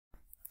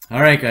All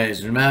right,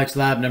 guys, Pneumatics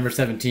lab number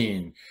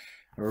 17.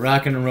 We're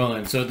rocking and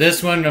rolling. So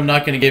this one, I'm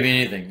not going to give you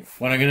anything.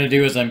 What I'm going to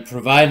do is I'm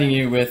providing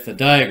you with a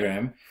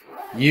diagram.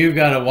 You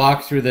got to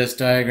walk through this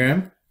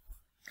diagram,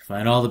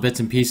 find all the bits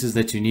and pieces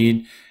that you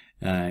need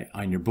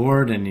on your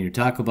board and in your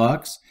tackle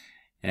box,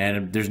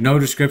 and there's no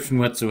description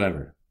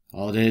whatsoever.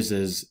 All it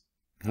is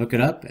hook it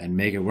up and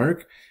make it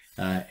work,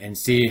 and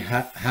see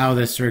how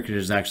this circuit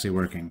is actually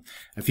working.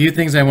 A few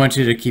things I want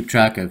you to keep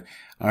track of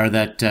are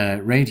that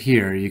right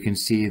here you can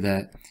see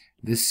that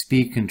this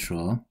speed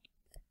control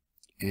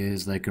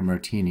is like a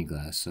martini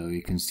glass. So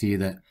you can see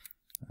that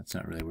that's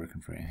not really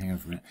working for you. Hang on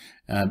for a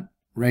minute.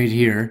 Right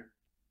here,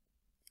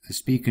 the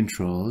speed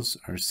controls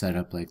are set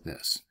up like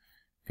this.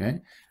 Okay,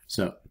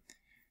 so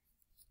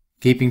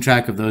keeping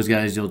track of those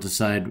guys, you'll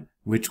decide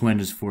which one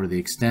is for the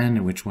extend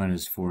and which one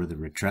is for the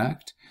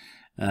retract.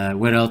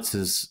 What else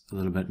is a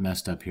little bit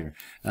messed up here?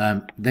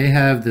 They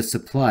have the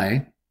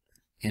supply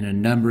in a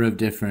number of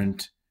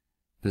different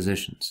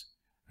positions,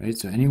 right?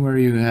 So anywhere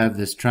you have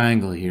this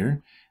triangle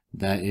here,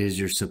 that is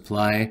your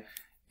supply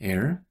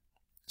air.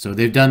 So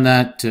they've done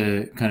that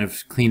to kind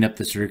of clean up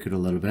the circuit a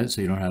little bit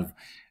so you don't have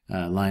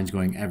lines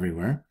going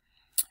everywhere.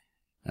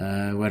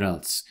 What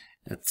else?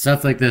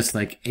 Stuff like this,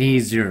 like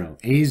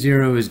A0.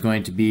 A0 is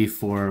going to be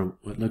for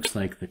what looks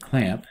like the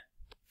clamp,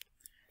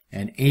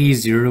 and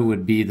A0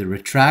 would be the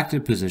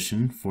retracted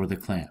position for the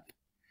clamp.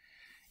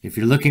 If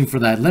you're looking for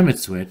that limit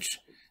switch,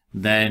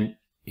 then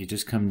you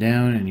just come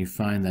down and you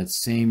find that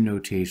same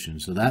notation.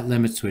 So that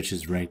limit switch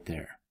is right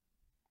there.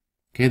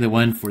 Okay, the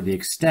one for the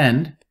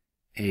extend,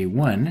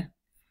 A1,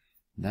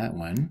 that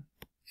one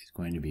is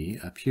going to be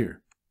up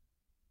here.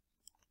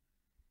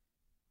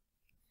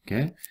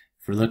 Okay,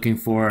 if we're looking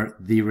for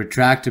the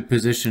retracted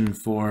position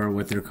for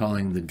what they're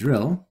calling the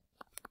drill,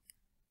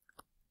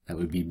 that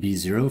would be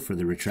B0 for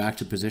the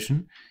retracted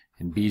position,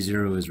 and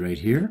B0 is right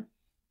here.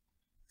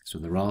 So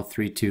they're all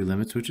 3-2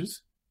 limit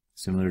switches,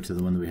 similar to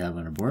the one that we have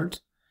on our board.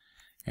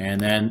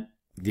 And then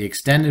the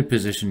extended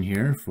position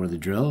here for the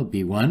drill,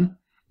 B1,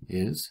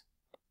 is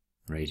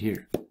right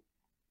here.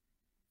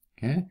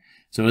 Okay,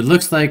 so it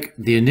looks like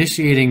the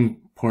initiating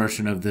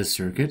portion of this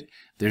circuit,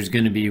 there's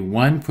going to be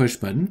one push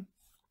button,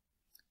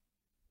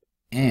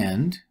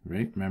 and,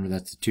 right, remember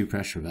that's the 2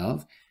 pressure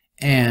valve,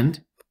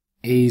 and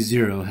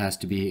A0 has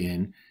to be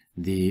in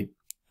the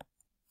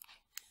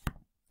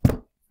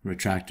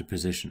retracted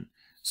position.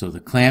 So the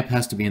clamp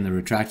has to be in the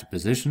retracted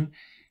position,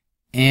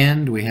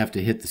 and we have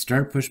to hit the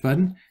start push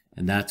button,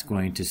 and that's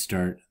going to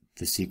start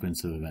the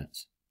sequence of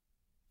events.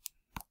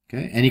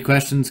 Okay, any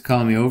questions,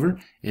 call me over.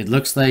 It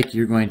looks like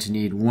you're going to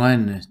need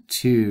 1,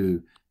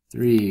 2,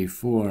 3,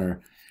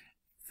 4,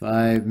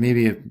 5,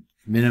 maybe a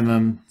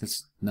minimum,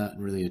 that's not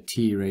really a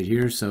T right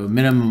here, so a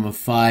minimum of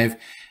 5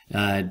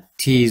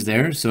 T's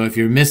there. So if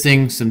you're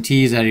missing some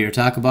T's out of your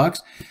tackle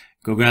box,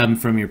 go grab them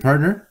from your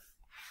partner.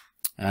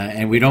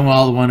 And we don't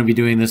all want to be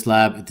doing this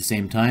lab at the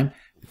same time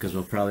because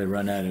we'll probably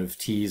run out of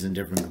T's and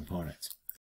different components.